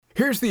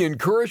Here's the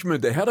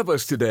encouragement ahead of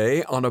us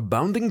today on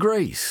Abounding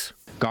Grace.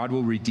 God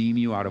will redeem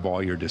you out of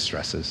all your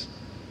distresses.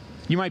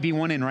 You might be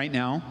one in right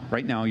now.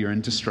 Right now you're in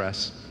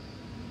distress.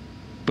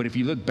 But if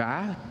you look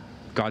back,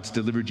 God's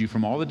delivered you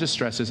from all the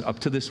distresses up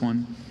to this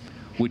one,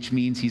 which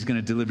means He's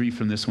going to deliver you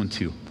from this one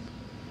too.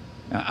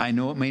 I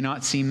know it may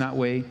not seem that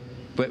way,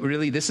 but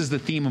really this is the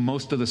theme of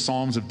most of the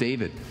Psalms of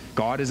David.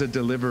 God is a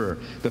deliverer.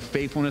 The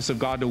faithfulness of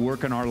God to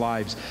work in our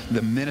lives,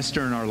 the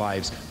minister in our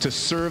lives, to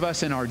serve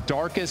us in our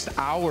darkest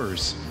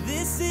hours.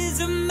 This is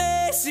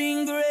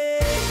amazing grace.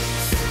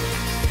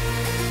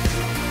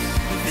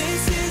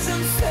 This is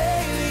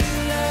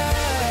unfailing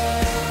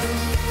love.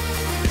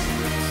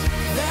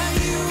 That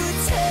you would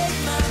take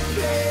my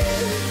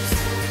place.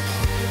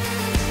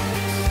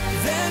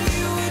 That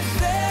you would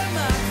bear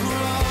my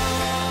cross.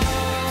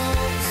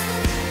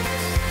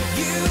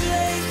 You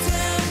laid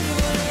down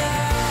your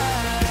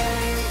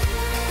life.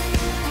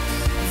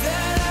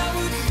 That I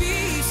would be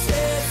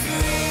set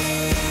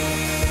free.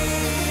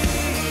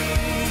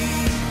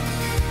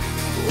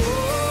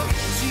 Oh,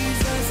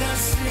 Jesus, I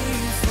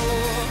sing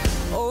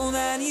for all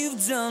that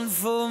you've done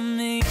for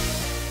me.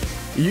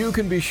 You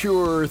can be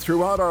sure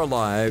throughout our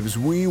lives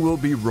we will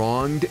be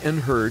wronged and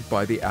hurt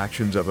by the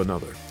actions of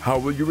another. How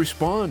will you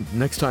respond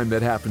next time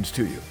that happens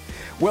to you?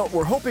 Well,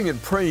 we're hoping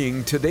and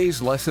praying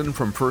today's lesson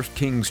from 1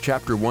 Kings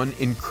chapter 1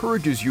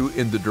 encourages you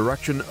in the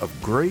direction of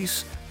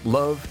grace,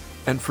 love,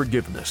 and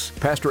forgiveness.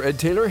 Pastor Ed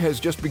Taylor has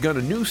just begun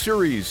a new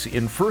series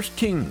in 1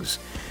 Kings.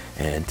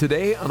 And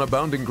today on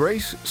Abounding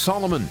Grace,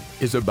 Solomon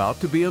is about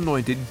to be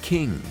anointed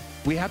king.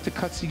 We have to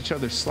cut each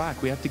other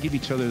slack. We have to give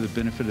each other the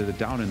benefit of the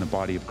doubt in the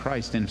body of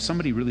Christ. And if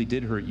somebody really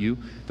did hurt you,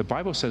 the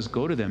Bible says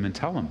go to them and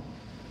tell them.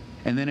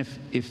 And then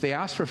if they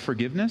ask for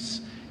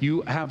forgiveness,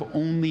 you have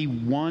only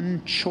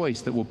one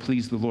choice that will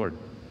please the Lord.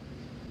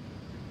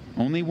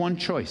 Only one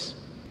choice.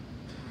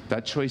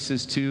 That choice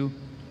is to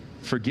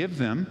forgive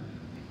them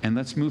and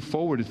let's move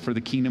forward for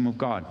the kingdom of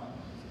God.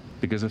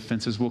 Because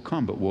offenses will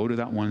come, but woe to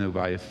that one who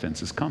by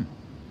offenses come.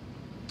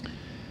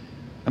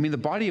 I mean, the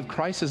body of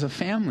Christ is a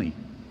family.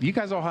 You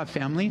guys all have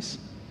families,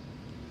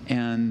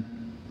 and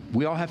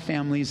we all have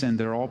families, and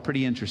they're all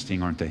pretty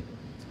interesting, aren't they?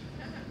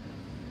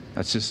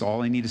 That's just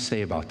all I need to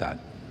say about that.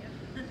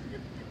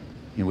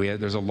 You know,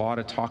 there's a lot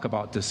of talk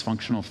about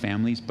dysfunctional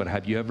families, but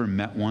have you ever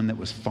met one that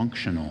was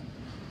functional?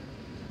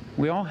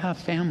 We all have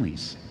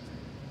families.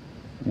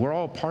 We're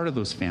all part of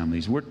those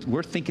families.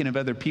 We're thinking of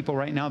other people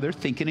right now. They're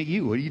thinking of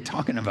you. What are you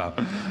talking about?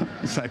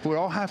 It's like we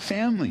all have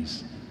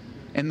families.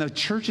 And the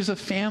church is a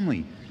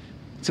family.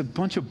 It's a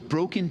bunch of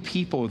broken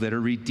people that are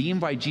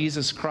redeemed by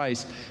Jesus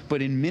Christ,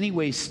 but in many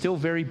ways still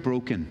very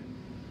broken.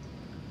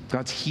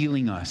 God's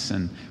healing us,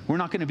 and we're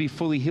not going to be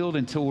fully healed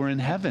until we're in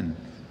heaven.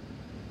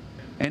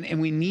 And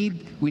we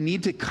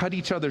need to cut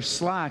each other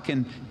slack,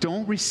 and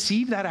don't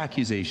receive that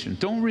accusation.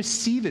 Don't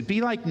receive it. Be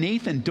like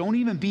Nathan. Don't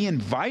even be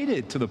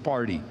invited to the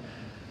party.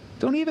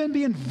 Don't even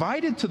be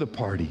invited to the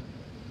party.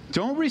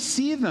 Don't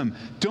receive them.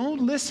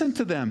 Don't listen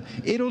to them.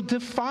 It'll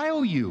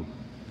defile you.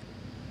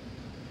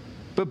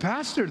 But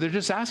Pastor, they're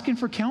just asking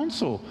for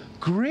counsel.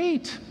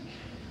 Great.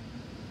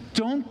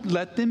 Don't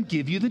let them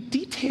give you the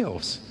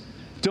details.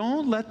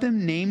 Don't let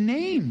them name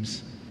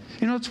names.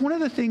 You know, it's one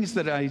of the things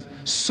that I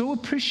so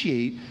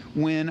appreciate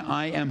when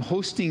I am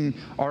hosting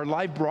our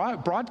live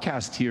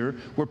broadcast here,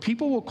 where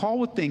people will call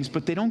with things,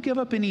 but they don't give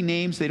up any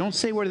names. They don't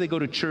say where they go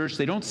to church.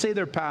 They don't say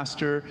their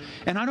pastor.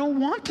 And I don't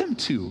want them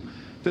to.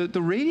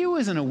 The radio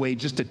isn't a way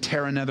just to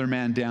tear another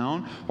man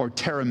down or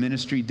tear a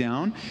ministry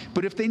down.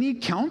 But if they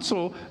need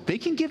counsel, they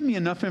can give me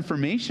enough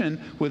information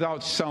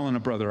without selling a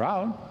brother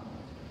out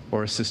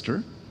or a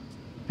sister.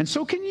 And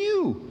so can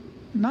you.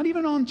 Not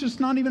even on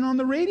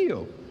the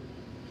radio.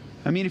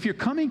 I mean, if you're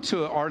coming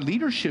to our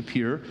leadership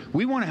here,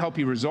 we want to help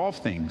you resolve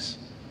things.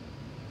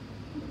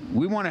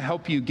 We want to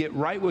help you get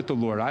right with the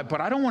Lord. But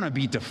I don't want to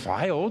be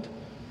defiled.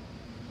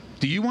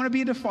 Do you want to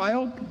be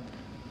defiled?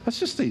 That's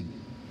just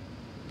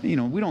we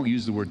don't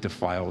use the word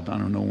defiled. I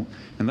don't know.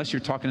 Unless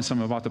you're talking to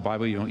someone about the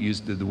Bible, you don't use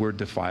the word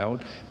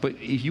defiled. But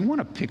if you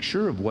want a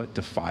picture of what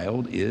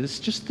defiled is,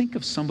 just think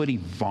of somebody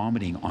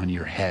vomiting on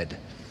your head.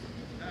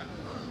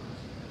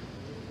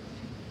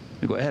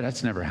 You go,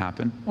 that's never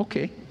happened.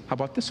 Okay, how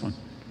about this one?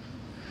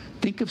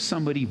 Think of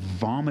somebody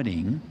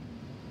vomiting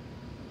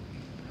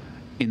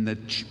in the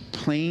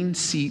plane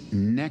seat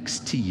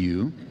next to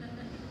you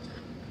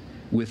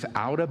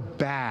without a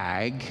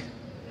bag,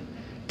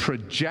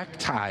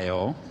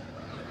 projectile,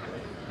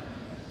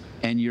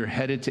 and you're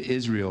headed to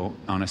Israel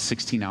on a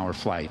 16-hour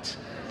flight.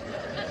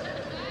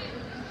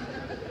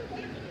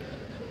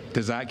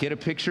 Does that get a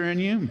picture in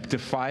you?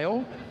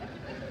 Defile?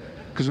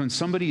 Because when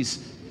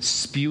somebody's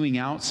spewing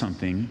out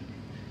something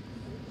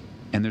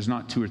and there's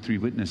not 2 or 3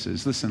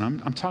 witnesses, listen,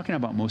 I'm talking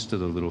about most of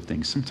the little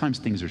things. Sometimes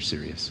things are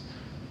serious.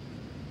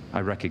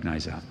 I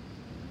recognize that.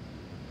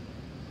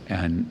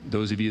 And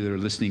those of you that are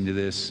listening to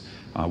this,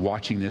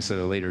 watching this at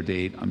a later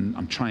date,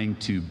 I'm trying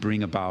to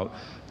bring about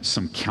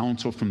some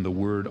counsel from the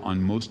Word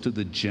on most of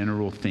the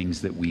general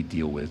things that we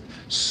deal with.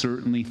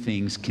 Certainly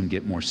things can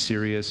get more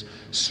serious.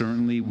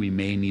 Certainly we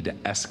may need to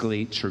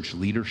escalate church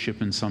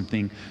leadership in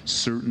something.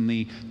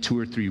 Certainly 2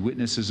 or 3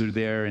 witnesses are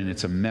there and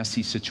it's a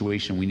messy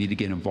situation. We need to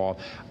get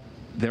involved.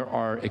 There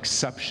are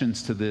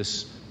exceptions to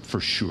this for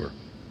sure.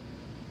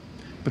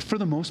 But for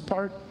the most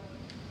part,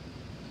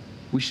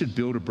 we should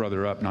build a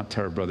brother up, not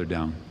tear a brother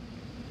down.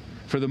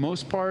 For the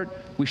most part,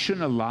 we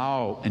shouldn't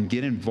allow and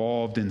get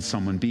involved in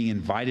someone being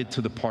invited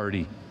to the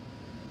party,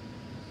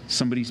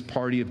 somebody's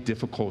party of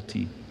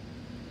difficulty.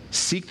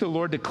 Seek the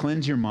Lord to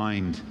cleanse your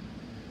mind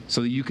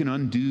so that you can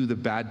undo the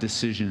bad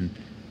decision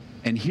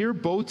and hear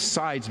both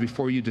sides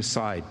before you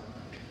decide.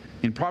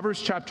 In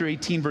Proverbs chapter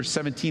 18, verse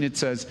 17, it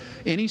says,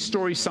 any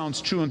story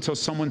sounds true until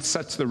someone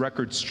sets the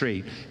record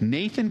straight.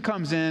 Nathan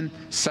comes in,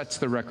 sets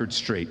the record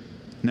straight.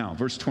 Now,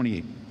 verse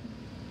 28.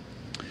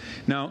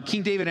 Now,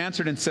 King David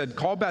answered and said,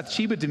 call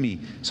Bathsheba to me.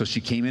 So she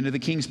came into the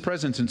king's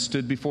presence and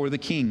stood before the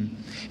king.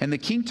 And the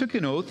king took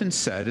an oath and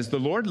said, as the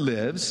Lord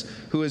lives,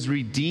 who has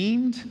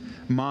redeemed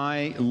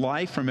my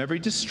life from every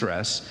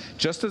distress,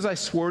 just as I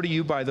swore to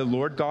you by the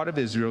Lord God of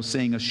Israel,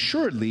 saying,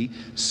 assuredly,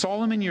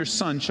 Solomon your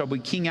son shall be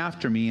king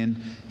after me,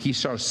 and he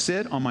shall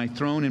sit on my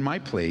throne in my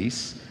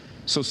place.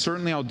 So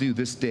certainly I'll do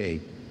this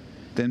day.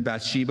 Then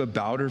Bathsheba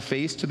bowed her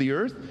face to the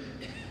earth,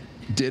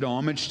 did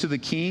homage to the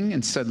king,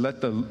 and said,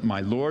 let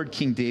my lord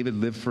King David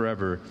live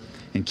forever.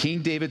 And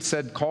King David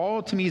said,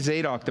 call to me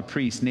Zadok the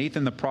priest,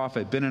 Nathan the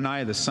prophet,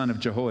 Benaiah the son of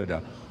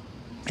Jehoiada.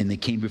 And they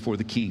came before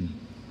the king.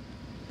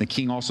 The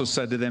king also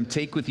said to them,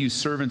 take with you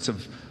servants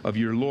of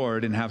your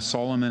lord, and have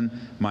Solomon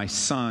my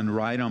son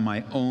ride on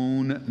my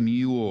own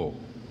mule,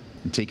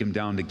 and take him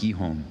down to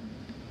Gihon.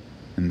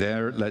 And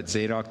there let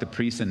Zadok the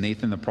priest and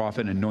Nathan the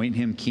prophet anoint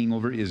him king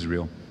over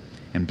Israel,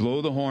 and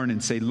blow the horn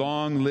and say,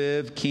 long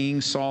live King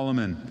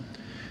Solomon.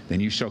 Then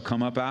you shall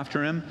come up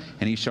after him,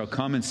 and he shall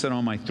come and sit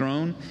on my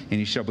throne, and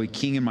he shall be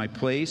king in my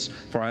place,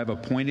 for I have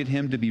appointed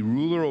him to be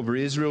ruler over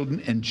Israel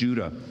and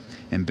Judah.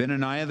 And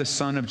Benaiah the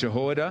son of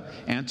Jehoiada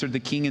answered the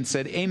king and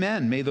said,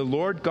 amen. May the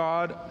Lord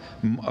God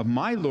of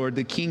my lord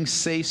the king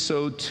say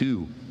so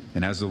too.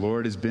 And as the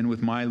Lord has been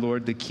with my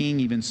lord the king,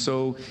 even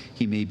so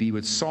he may be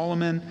with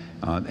Solomon,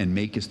 and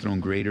make his throne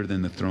greater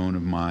than the throne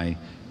of my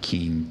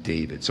King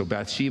David. So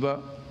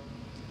Bathsheba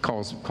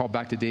called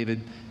back to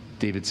David.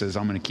 David says,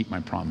 I'm going to keep my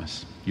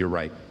promise. You're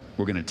right.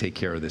 We're going to take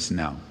care of this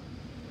now.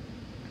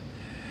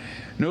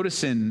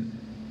 Notice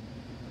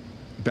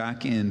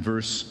back in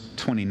verse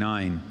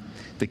 29,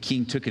 the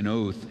king took an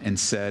oath and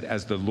said,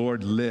 as the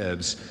Lord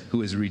lives,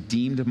 who has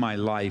redeemed my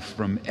life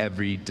from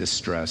every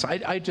distress.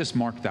 I just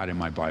marked that in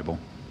my Bible.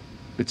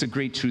 It's a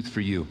great truth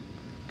for you,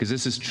 because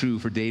this is true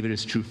for David,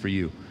 it's true for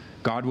you.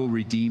 God will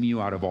redeem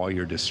you out of all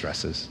your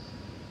distresses.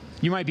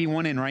 You might be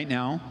one in right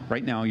now.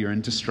 Right now you're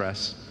in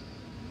distress.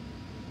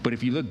 But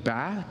if you look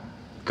back,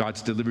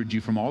 God's delivered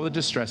you from all the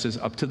distresses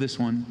up to this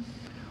one,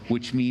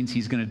 which means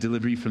he's going to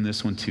deliver you from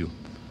this one too.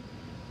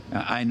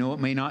 I know it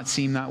may not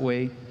seem that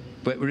way,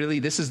 but really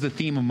this is the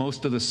theme of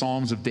most of the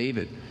Psalms of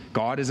David.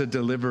 God is a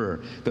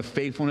deliverer. The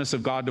faithfulness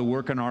of God to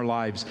work in our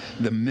lives,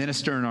 the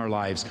minister in our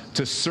lives,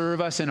 to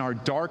serve us in our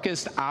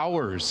darkest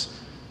hours.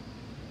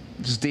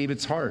 This is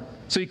David's heart.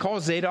 So he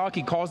calls Zadok,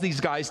 he calls these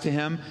guys to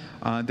him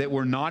that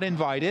were not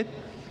invited,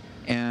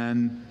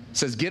 and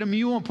says, get a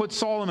mule and put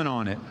Solomon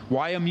on it.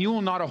 Why a mule,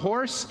 not a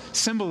horse?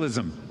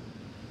 Symbolism.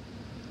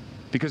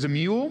 Because a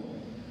mule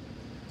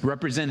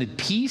represented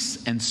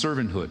peace and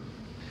servanthood.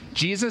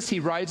 Jesus, he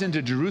rides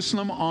into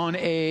Jerusalem on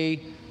a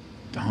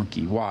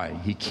donkey. Why?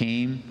 He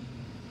came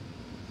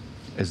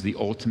as the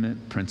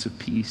ultimate Prince of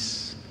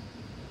Peace.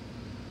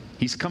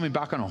 He's coming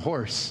back on a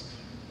horse,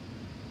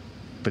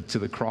 but to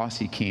the cross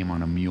he came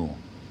on a mule.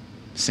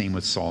 Same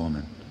with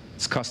Solomon.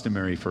 It's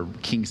customary for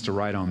kings to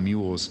ride on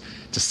mules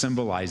to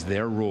symbolize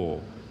their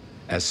role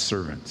as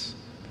servants.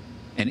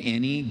 And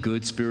any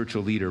good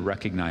spiritual leader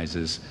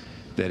recognizes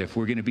that if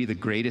we're going to be the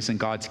greatest in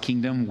God's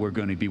kingdom, we're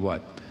going to be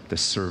what? The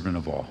servant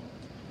of all.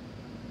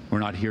 We're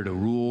not here to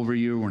rule over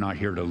you. We're not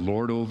here to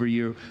lord over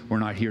you. We're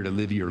not here to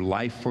live your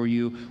life for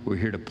you. We're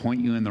here to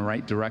point you in the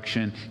right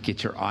direction,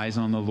 get your eyes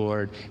on the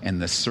Lord, and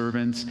the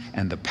servants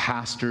and the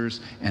pastors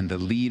and the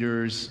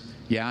leaders.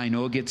 Yeah, I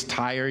know it gets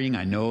tiring.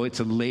 I know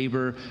it's a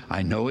labor.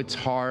 I know it's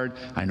hard.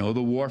 I know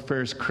the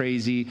warfare is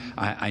crazy.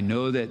 I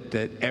know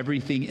that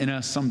everything in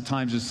us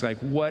sometimes is like,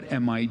 what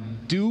am I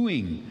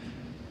doing?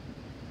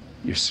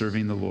 You're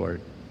serving the Lord.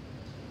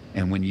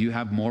 And when you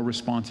have more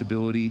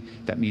responsibility,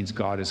 that means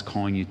God is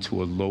calling you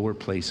to a lower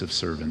place of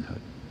servanthood.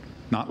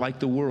 Not like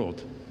the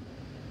world.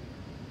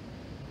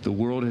 The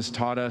world has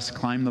taught us,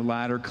 climb the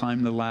ladder,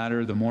 climb the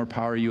ladder. The more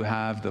power you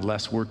have, the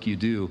less work you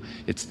do.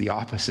 It's the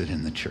opposite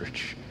in the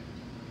church.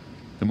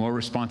 The more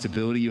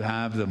responsibility you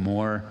have, the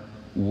more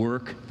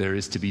work there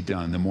is to be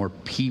done, the more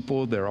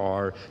people there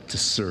are to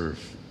serve.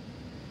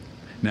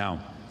 Now,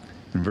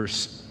 in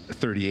verse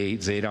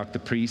 38, Zadok the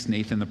priest,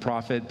 Nathan the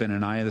prophet,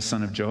 Benaiah the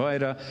son of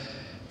Jehoiada,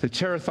 the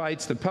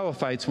Cherethites, the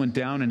Pelethites went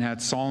down and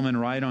had Solomon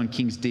ride on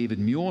King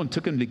David's mule and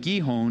took him to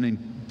Gihon, and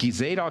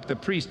Zadok the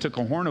priest took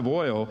a horn of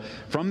oil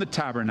from the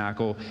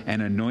tabernacle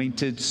and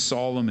anointed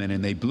Solomon.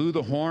 And they blew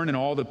the horn, and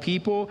all the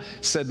people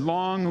said,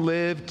 "Long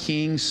live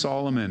King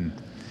Solomon."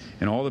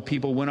 And all the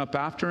people went up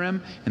after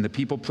him, and the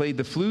people played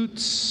the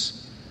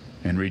flutes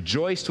and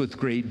rejoiced with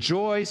great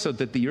joy, so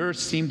that the earth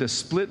seemed to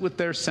split with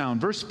their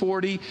sound. Verse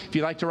 40, if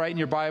you like to write in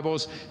your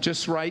Bibles,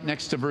 just write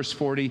next to verse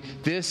 40,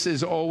 this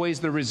is always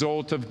the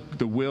result of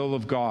the will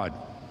of God.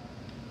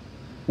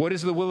 What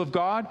is the will of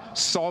God?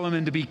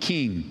 Solomon to be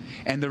king.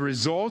 And the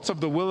results of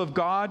the will of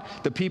God,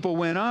 the people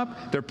went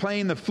up, they're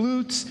playing the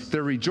flutes,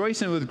 they're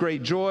rejoicing with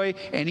great joy,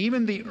 and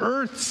even the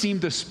earth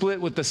seemed to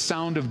split with the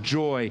sound of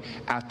joy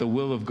at the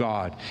will of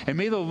God. And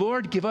may the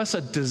Lord give us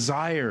a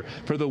desire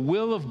for the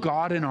will of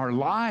God in our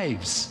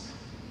lives.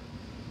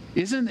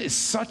 Isn't it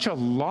such a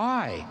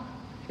lie?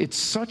 It's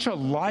such a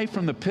lie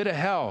from the pit of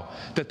hell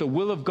that the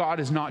will of God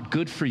is not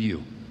good for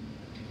you,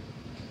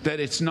 that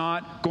it's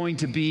not going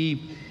to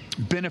be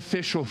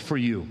beneficial for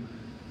you,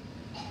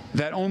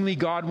 that only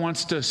God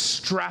wants to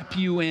strap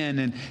you in,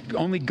 and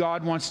only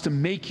God wants to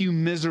make you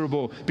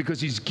miserable because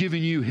He's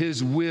given you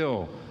His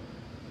will.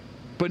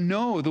 But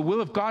no, the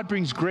will of God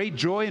brings great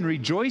joy and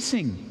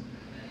rejoicing.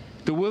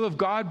 The will of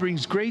God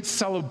brings great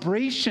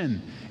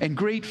celebration and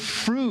great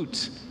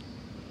fruit.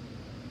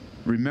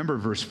 Remember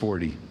verse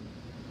 40,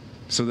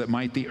 so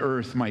that the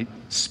earth might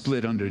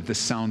split under the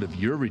sound of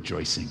your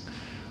rejoicing,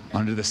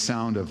 under the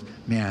sound of,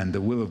 man,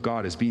 the will of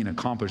God is being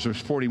accomplished.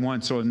 Verse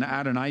 41, so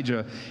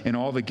Adonijah and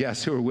all the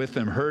guests who were with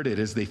them heard it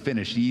as they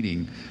finished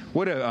eating.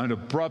 What an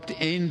abrupt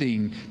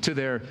ending to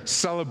their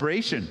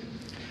celebration.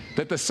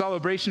 That the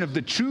celebration of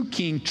the true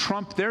king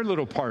trumped their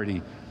little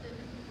party.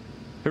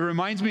 It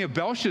reminds me of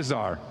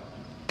Belshazzar.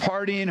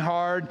 Partying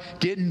hard,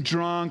 getting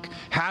drunk,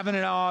 having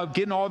it all,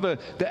 getting all the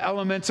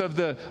elements of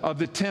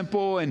the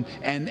temple,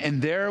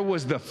 and there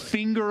was the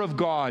finger of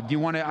God.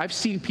 I've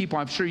seen people,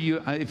 I'm sure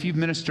you, if you've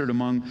ministered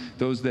among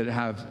those that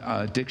have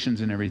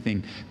addictions and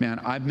everything, man,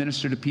 I've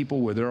ministered to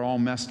people where they're all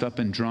messed up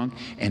and drunk,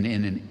 and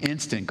in an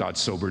instant, God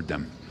sobered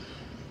them.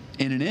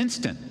 In an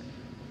instant.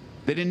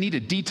 They didn't need a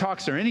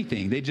detox or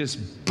anything. They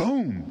just,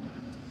 boom.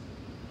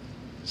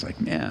 It's like,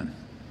 man,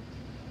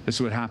 this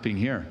is what's happening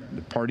here.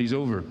 The party's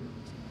over.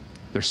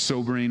 They're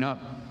sobering up.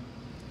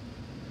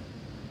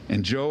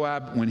 And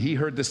Joab, when he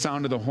heard the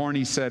sound of the horn,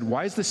 he said,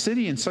 why is the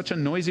city in such a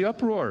noisy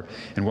uproar?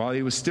 And while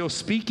he was still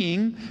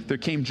speaking, there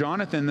came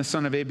Jonathan, the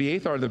son of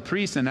Abiathar, the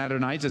priest, and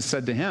Adonijah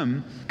said to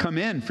him, come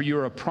in, for you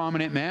are a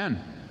prominent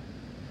man,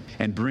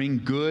 and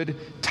bring good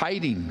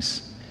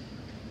tidings.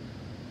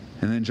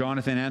 And then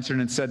Jonathan answered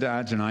and said to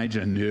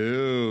Adonijah,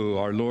 no,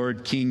 our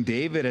Lord King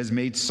David has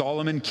made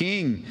Solomon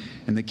king,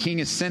 and the king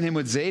has sent him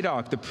with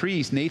Zadok the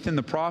priest, Nathan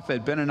the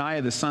prophet,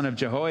 Benaiah the son of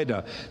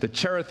Jehoiada, the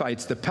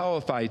Cherethites, the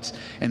Pelethites,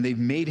 and they've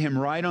made him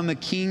ride on the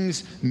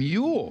king's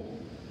mule.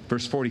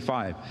 Verse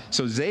 45,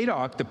 so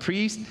Zadok the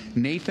priest,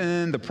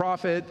 Nathan the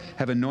prophet,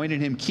 have anointed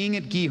him king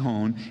at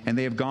Gihon, and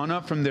they have gone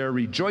up from there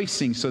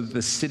rejoicing, so that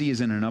the city is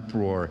in an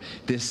uproar.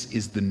 This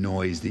is the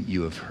noise that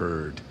you have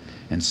heard.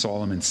 And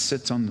Solomon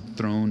sits on the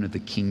throne of the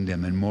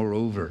kingdom. And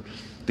moreover,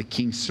 the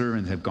king's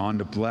servants have gone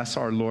to bless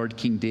our Lord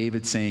King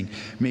David, saying,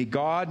 may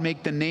God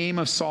make the name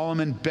of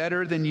Solomon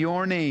better than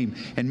your name,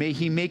 and may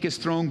he make his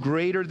throne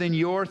greater than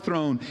your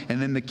throne. And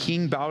then the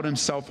king bowed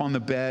himself on the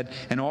bed.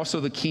 And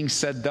also the king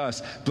said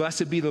thus,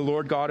 blessed be the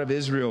Lord God of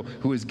Israel,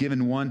 who has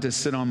given one to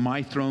sit on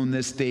my throne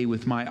this day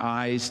with my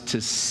eyes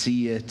to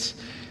see it.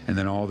 And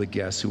then all the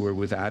guests who were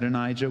with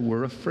Adonijah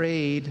were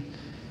afraid,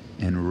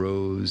 and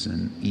rose,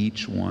 and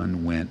each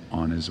one went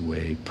on his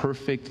way.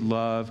 Perfect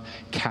love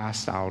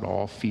casts out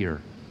all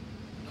fear.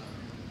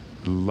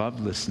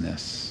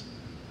 Lovelessness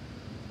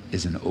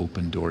is an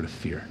open door to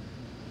fear.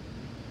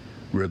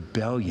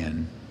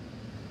 Rebellion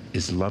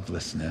is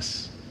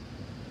lovelessness,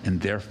 and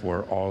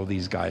therefore all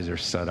these guys are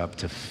set up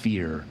to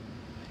fear.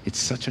 It's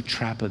such a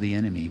trap of the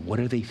enemy. What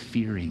are they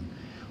fearing?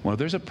 Well,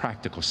 there's a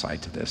practical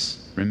side to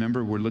this.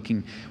 Remember,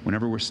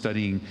 whenever we're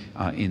studying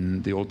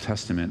in the Old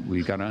Testament,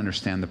 we've got to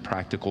understand the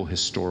practical,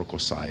 historical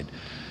side.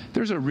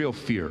 There's a real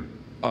fear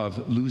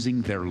of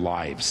losing their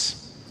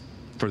lives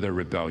for their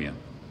rebellion.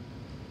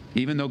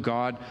 Even though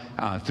God,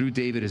 through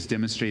David, has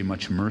demonstrated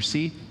much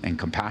mercy and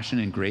compassion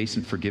and grace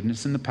and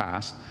forgiveness in the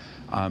past,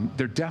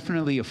 they're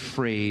definitely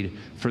afraid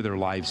for their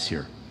lives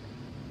here.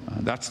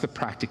 That's the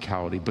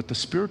practicality. But the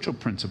spiritual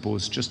principle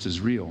is just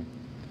as real.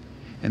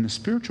 And the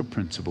spiritual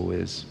principle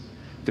is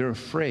they're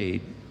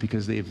afraid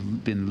because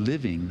they've been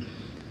living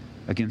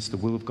against the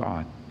will of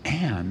God.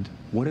 And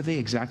what are they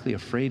exactly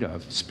afraid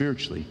of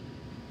spiritually?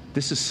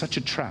 This is such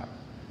a trap.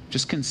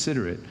 Just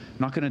consider it. I'm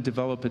not going to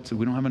develop it.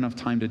 We don't have enough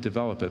time to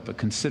develop it, but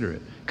consider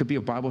it. It could be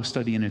a Bible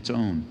study in its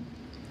own.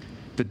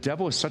 The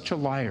devil is such a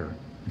liar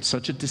and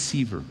such a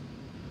deceiver.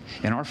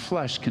 And our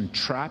flesh can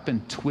trap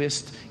and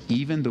twist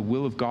even the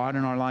will of God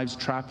in our lives,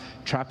 trap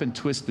and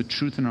twist the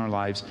truth in our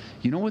lives.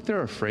 You know what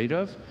they're afraid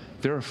of?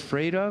 They're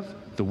afraid of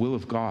the will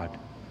of God.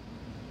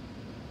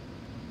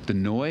 The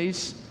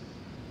noise,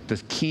 the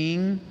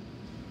king,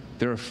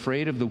 They're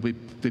afraid of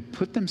they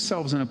put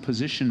themselves in a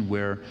position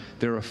where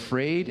they're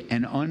afraid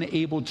and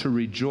unable to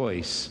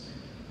rejoice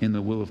in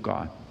the will of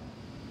God.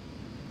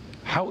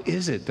 How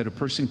is it that a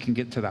person can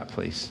get to that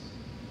place?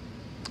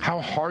 How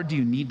hard do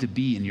you need to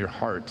be in your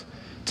heart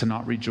to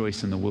not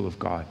rejoice in the will of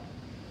God?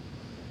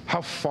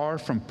 How far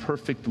from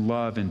perfect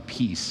love and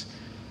peace?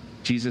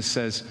 Jesus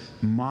says,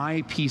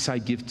 my peace I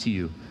give to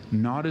you,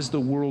 not as the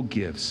world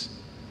gives,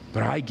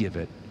 but I give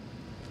it.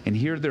 And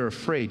here they're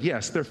afraid.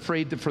 Yes, they're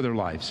afraid for their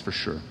lives, for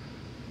sure.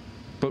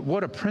 But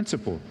what a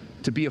principle,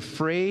 to be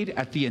afraid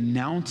at the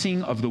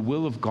announcing of the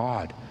will of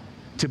God.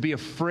 To be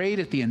afraid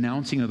at the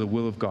announcing of the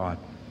will of God.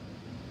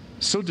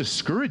 So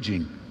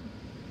discouraging.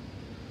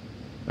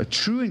 A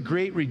true and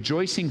great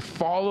rejoicing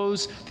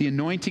follows the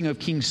anointing of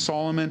King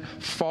Solomon,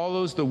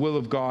 follows the will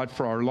of God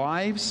for our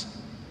lives.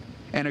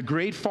 And a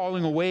great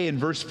falling away in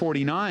verse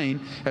 49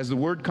 as the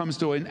word comes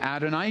to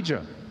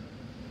Adonijah.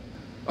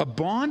 A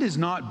bond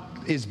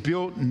is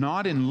built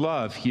not in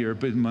love here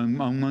but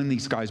among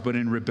these guys, but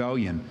in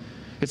rebellion.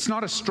 It's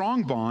not a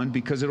strong bond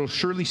because it'll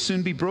surely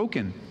soon be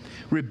broken.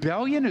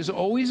 Rebellion is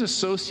always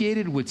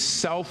associated with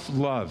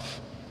self-love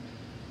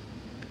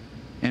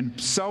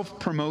and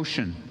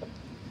self-promotion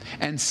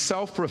and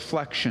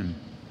self-reflection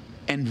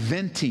and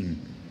venting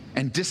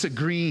and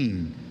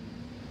disagreeing.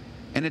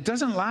 And it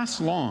doesn't last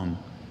long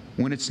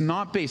when it's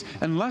not based.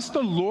 Unless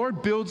the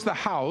Lord builds the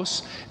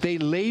house, they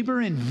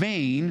labor in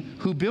vain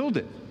who build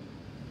it.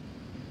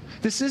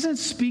 This isn't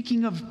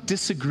speaking of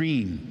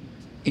disagreeing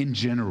in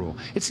general.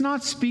 It's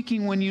not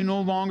speaking when you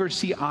no longer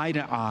see eye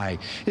to eye.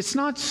 It's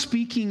not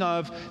speaking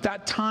of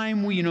that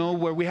time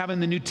where we have in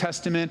the New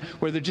Testament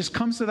where there just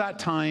comes to that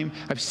time.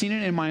 I've seen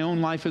it in my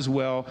own life as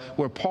well,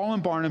 where Paul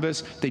and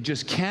Barnabas, they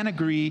just can't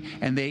agree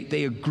and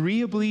they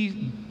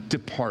agreeably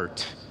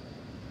depart.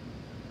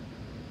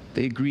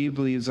 They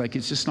agreeably is like,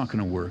 it's just not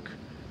going to work.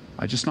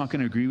 I'm just not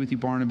going to agree with you,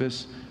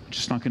 Barnabas. I'm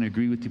just not going to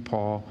agree with you,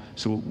 Paul.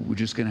 So we're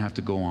just going to have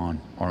to go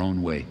on our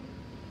own way.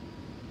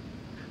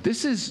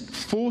 This is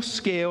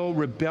full-scale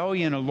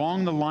rebellion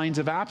along the lines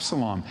of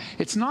Absalom.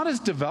 It's not as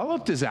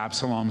developed as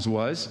Absalom's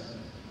was.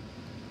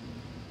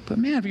 But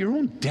man, of your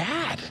own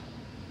dad,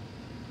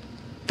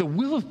 the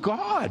will of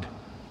God,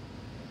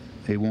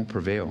 they won't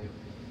prevail.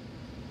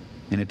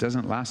 And it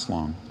doesn't last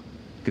long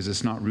because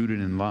it's not rooted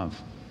in love.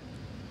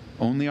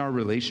 Only our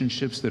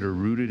relationships that are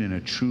rooted in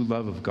a true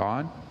love of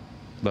God,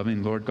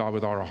 loving Lord God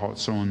with our heart,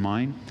 soul, and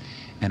mind,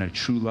 and a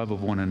true love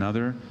of one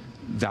another,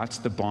 that's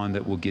the bond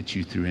that will get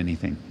you through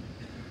anything.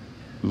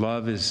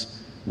 Love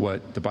is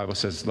what the Bible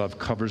says, love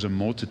covers a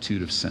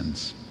multitude of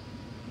sins.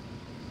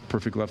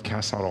 Perfect love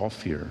casts out all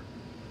fear.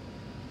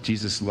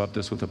 Jesus loved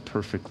us with a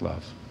perfect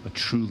love, a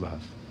true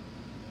love.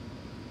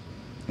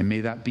 And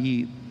may that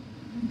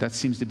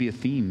seems to be a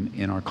theme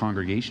in our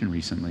congregation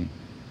recently.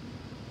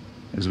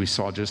 As we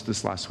saw just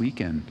this last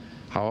weekend,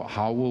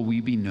 how will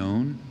we be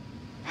known?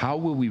 How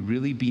will we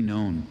really be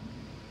known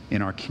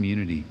in our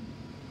community?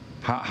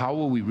 How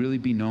will we really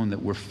be known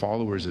that we're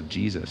followers of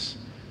Jesus?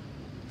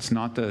 It's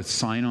not the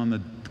sign on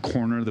the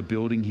corner of the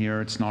building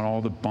here. It's not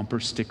all the bumper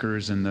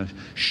stickers and the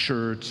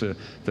shirts, the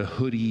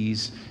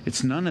hoodies.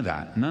 It's none of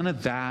that. None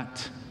of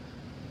that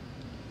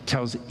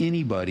tells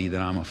anybody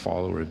that I'm a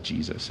follower of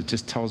Jesus. It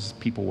just tells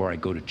people where I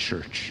go to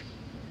church.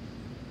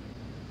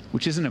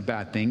 Which isn't a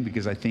bad thing,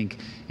 because I think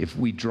if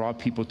we draw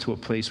people to a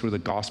place where the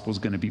gospel is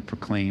going to be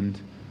proclaimed,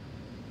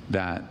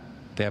 that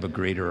they have a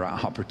greater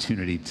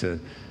opportunity to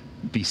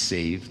be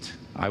saved.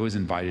 I was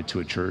invited to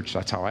a church.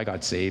 That's how I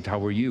got saved. How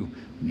were you?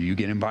 You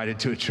get invited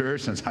to a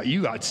church. That's how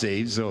you got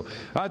saved. So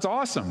that's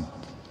awesome.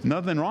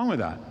 Nothing wrong with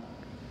that.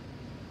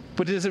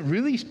 But does it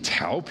really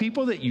tell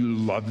people that you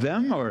love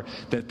them or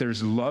that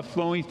there's love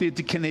flowing?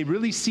 Can they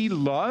really see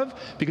love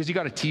because you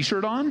got a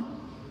t-shirt on?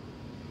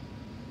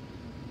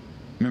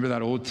 Remember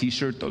that old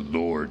t-shirt? The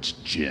Lord's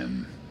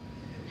Gym.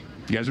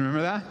 You guys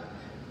remember that?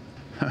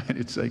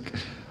 It's like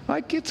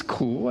it's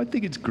cool. I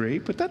think it's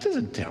great, but that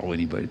doesn't tell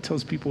anybody. It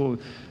tells people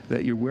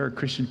that you wear a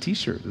Christian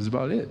t-shirt. That's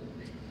about it.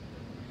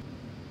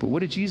 But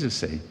what did Jesus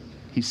say?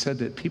 He said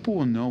that people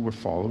will know we're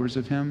followers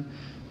of him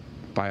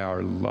by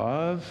our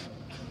love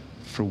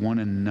for one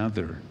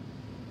another.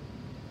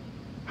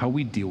 How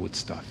we deal with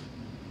stuff.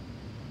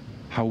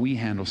 How we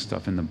handle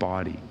stuff in the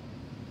body.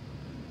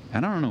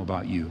 And I don't know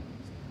about you.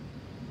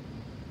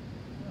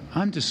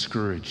 I'm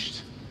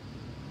discouraged.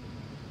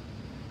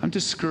 I'm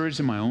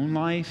discouraged in my own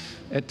life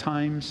at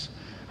times.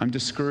 I'm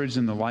discouraged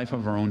in the life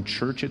of our own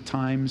church at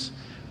times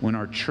when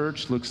our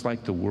church looks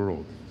like the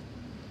world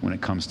when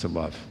it comes to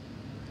love.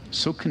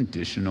 So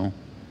conditional,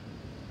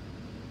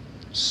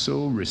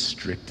 so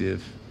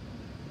restrictive,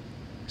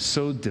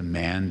 so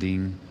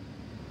demanding.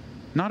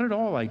 Not at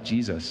all like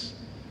Jesus.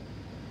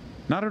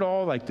 Not at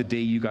all like the day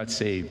you got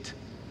saved.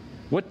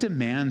 What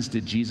demands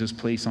did Jesus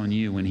place on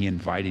you when he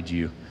invited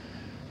you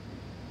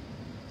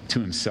to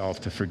himself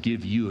to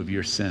forgive you of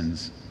your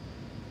sins?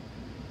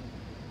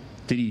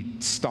 Did he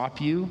stop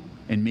you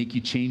and make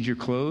you change your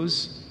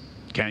clothes?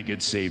 Can't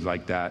get saved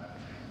like that.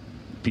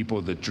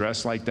 People that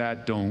dress like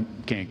that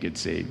can't get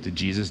saved. Did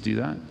Jesus do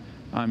that?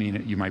 I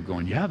mean, you might be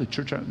going, yeah, the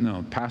church,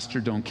 no, pastor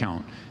don't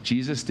count.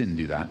 Jesus didn't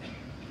do that.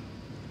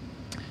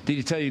 Did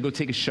he tell you to go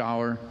take a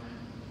shower?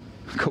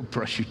 Go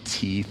brush your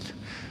teeth?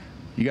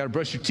 You got to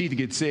brush your teeth to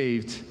get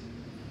saved.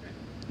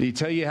 Did he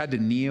tell you had to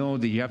kneel?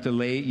 Did you have to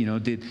lay?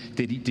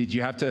 Did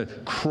you have to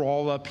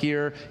crawl up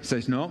here? He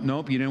says,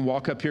 nope, you didn't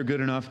walk up here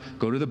good enough.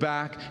 Go to the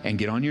back and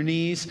get on your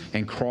knees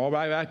and crawl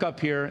right back up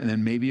here, and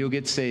then maybe you'll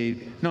get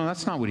saved. No,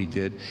 that's not what he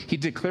did. He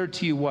declared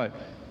to you what?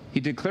 He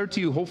declared to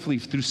you, hopefully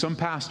through some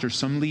pastor,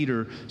 some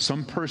leader,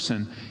 some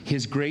person,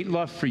 his great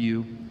love for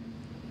you,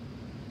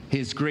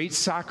 his great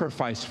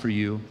sacrifice for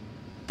you,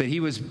 that he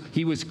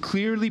was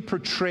clearly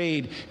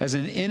portrayed as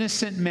an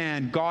innocent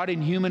man, God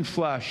in human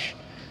flesh,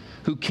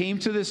 who came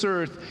to this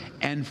earth,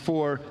 and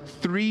for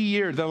 3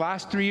 years, the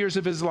last 3 years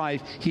of his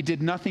life, he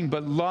did nothing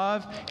but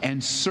love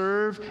and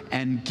serve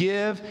and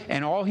give,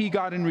 and all he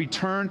got in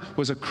return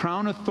was a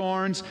crown of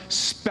thorns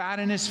spat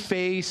in his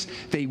face.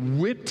 They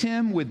whipped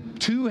him with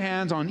 2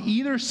 hands on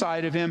either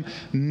side of him,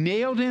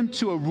 nailed him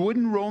to a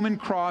wooden Roman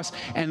cross,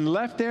 and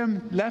left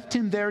him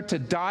there to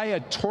die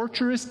a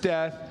torturous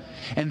death.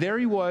 And there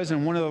he was,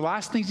 and one of the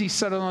last things he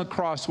said on the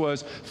cross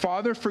was,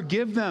 "Father,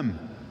 forgive them.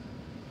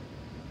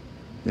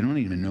 They don't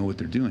even know what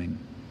they're doing."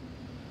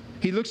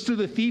 He looks to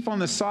the thief on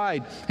the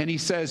side and he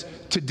says,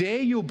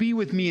 "Today you'll be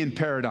with me in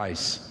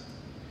paradise."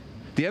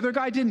 The other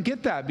guy didn't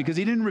get that because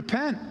he didn't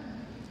repent.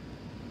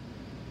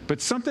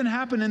 But something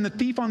happened in the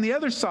thief on the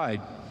other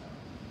side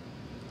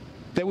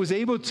that was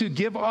able to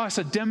give us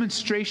a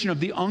demonstration of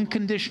the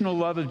unconditional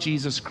love of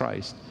Jesus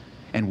Christ.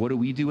 And what do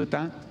we do with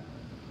that?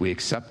 We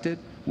accept it.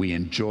 We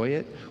enjoy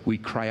it. We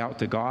cry out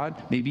to God.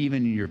 Maybe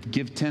even in your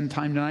give 10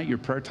 time tonight, your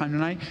prayer time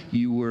tonight,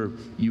 you were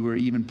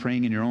even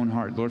praying in your own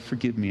heart, "Lord,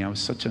 forgive me. I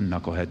was such a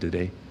knucklehead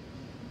today."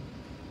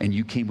 And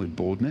you came with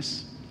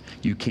boldness.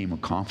 You came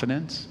with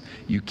confidence.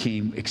 You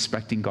came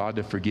expecting God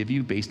to forgive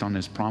you based on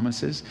his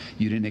promises.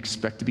 You didn't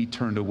expect to be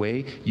turned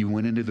away. You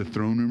went into the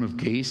throne room of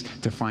grace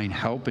to find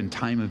help in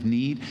time of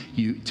need,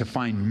 to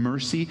find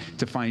mercy,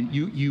 to find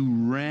you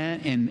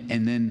ran,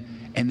 and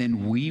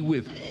then we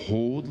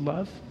withhold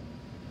love.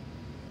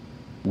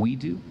 We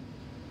do.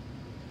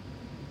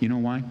 You know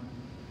why?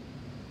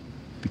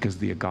 Because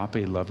the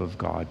agape love of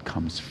God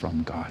comes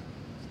from God.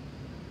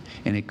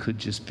 And it could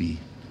just be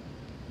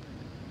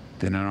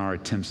that in our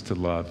attempts to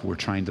love, we're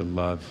trying to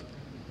love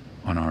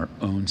on our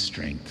own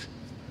strength.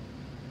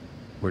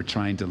 We're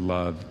trying to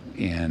love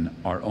in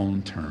our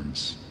own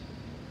terms.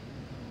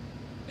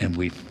 And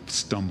we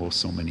stumble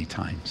so many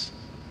times.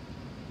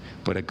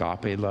 But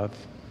agape love,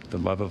 the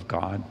love of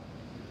God,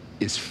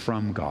 is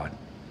from God.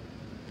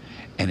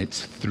 And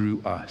it's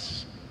through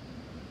us.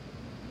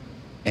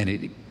 And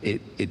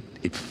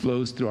it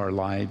flows through our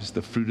lives.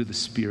 The fruit of the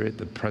Spirit,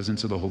 the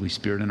presence of the Holy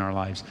Spirit in our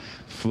lives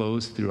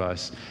flows through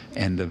us.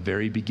 And the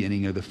very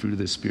beginning of the fruit of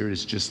the Spirit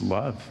is just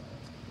love.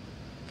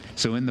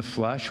 So in the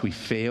flesh, we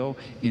fail.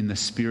 In the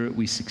Spirit,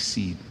 we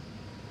succeed.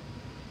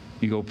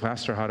 You go,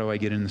 "Pastor, how do I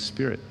get in the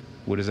Spirit?"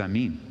 What does that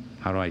mean?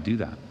 How do I do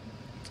that?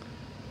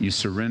 You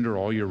surrender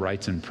all your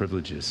rights and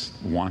privileges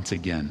once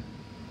again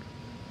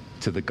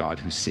to the God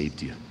who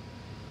saved you.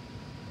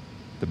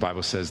 The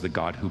Bible says the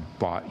God who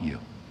bought you.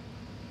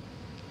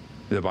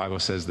 The Bible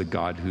says the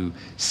God who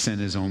sent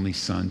his only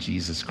son,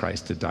 Jesus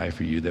Christ, to die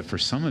for you. That for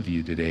some of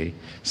you today,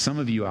 some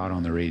of you out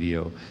on the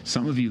radio,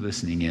 some of you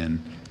listening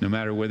in, no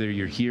matter whether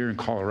you're here in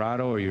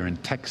Colorado or you're in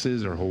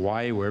Texas or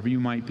Hawaii, wherever you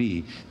might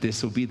be,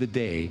 this will be the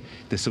day,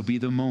 this will be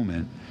the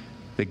moment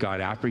that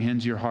God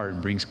apprehends your heart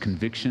and brings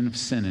conviction of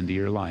sin into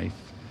your life,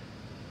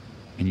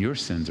 and your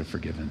sins are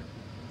forgiven.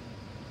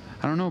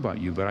 I don't know about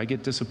you, but I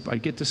get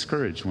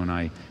discouraged when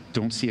I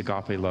don't see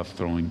agape love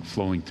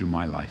flowing through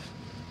my life.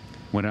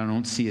 When I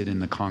don't see it in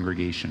the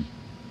congregation.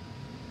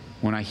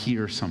 When I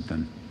hear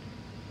something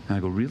and I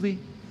go, "Really?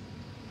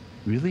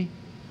 Really?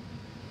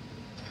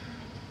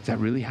 Is that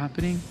really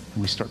happening?"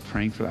 And we start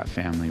praying for that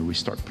family, or we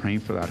start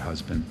praying for that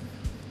husband.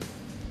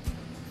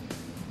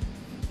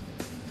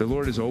 The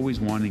Lord is always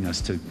wanting us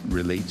to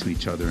relate to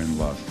each other in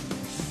love.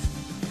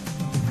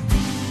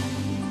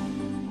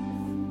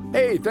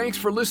 Hey, thanks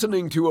for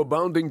listening to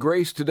Abounding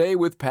Grace today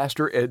with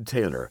Pastor Ed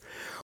Taylor.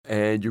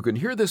 And you can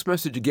hear this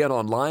message again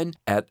online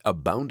at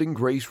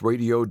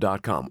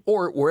aboundinggraceradio.com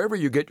or wherever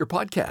you get your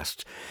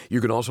podcasts.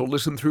 You can also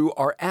listen through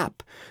our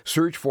app.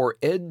 Search for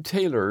Ed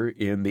Taylor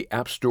in the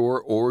App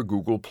Store or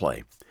Google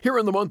Play. Here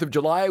in the month of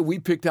July, we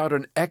picked out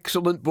an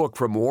excellent book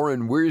from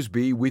Warren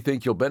Wiersbe we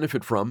think you'll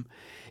benefit from.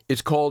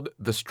 It's called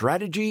The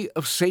Strategy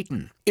of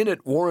Satan. In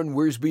it, Warren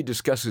Wiersbe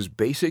discusses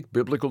basic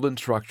biblical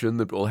instruction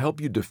that will help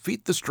you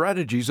defeat the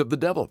strategies of the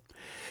devil.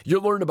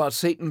 You'll learn about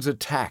Satan's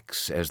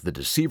attacks as the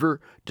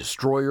deceiver,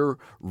 destroyer,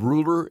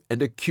 ruler,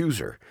 and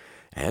accuser,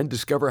 and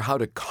discover how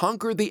to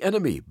conquer the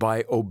enemy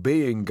by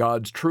obeying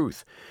God's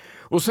truth.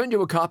 We'll send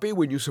you a copy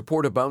when you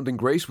support Abounding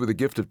Grace with a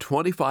gift of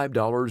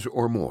 $25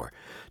 or more.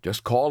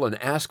 Just call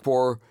and ask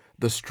for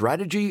The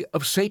Strategy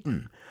of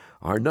Satan.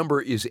 Our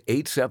number is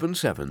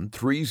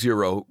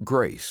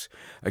 877-30-GRACE.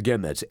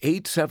 Again, that's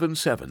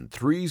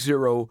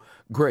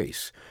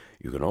 877-30-GRACE.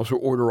 You can also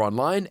order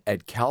online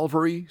at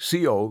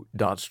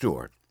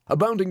calvaryco.store.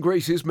 Abounding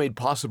Grace is made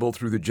possible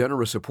through the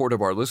generous support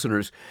of our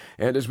listeners,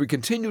 and as we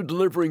continue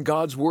delivering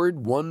God's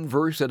Word one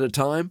verse at a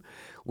time,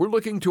 we're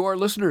looking to our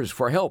listeners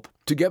for help.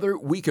 Together,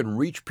 we can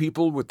reach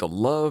people with the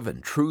love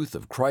and truth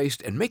of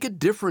Christ and make a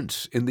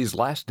difference in these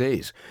last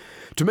days.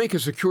 To make a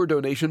secure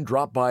donation,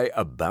 drop by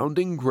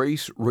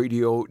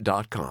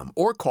aboundinggraceradio.com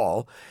or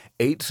call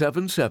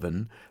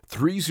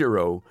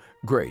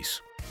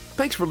 877-30-GRACE.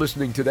 Thanks for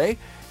listening today,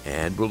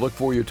 and we'll look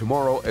for you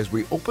tomorrow as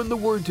we open the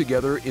Word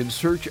together in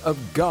search of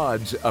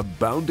God's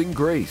abounding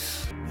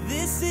grace.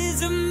 This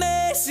is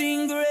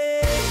amazing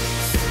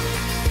grace.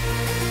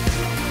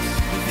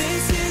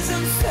 This is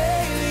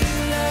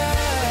unfailing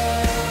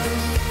love.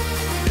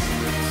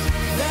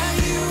 That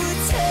you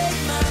would take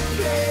my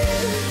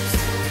place.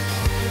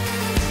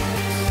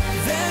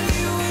 That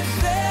you would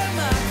bear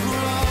my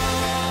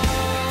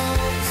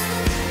cross.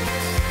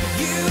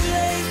 You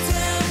laid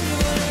down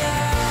your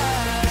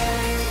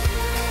life.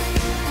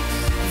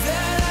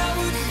 That I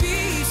would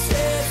be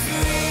set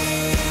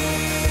free.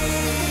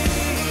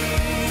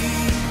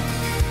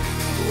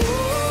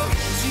 Oh,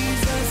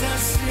 Jesus, I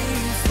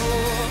sing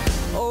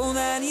for all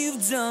that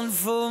you've done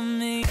for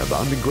me.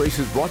 Abounding Grace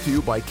is brought to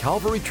you by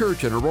Calvary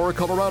Church in Aurora,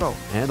 Colorado,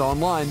 and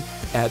online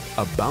at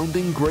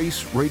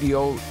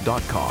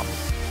aboundinggraceradio.com.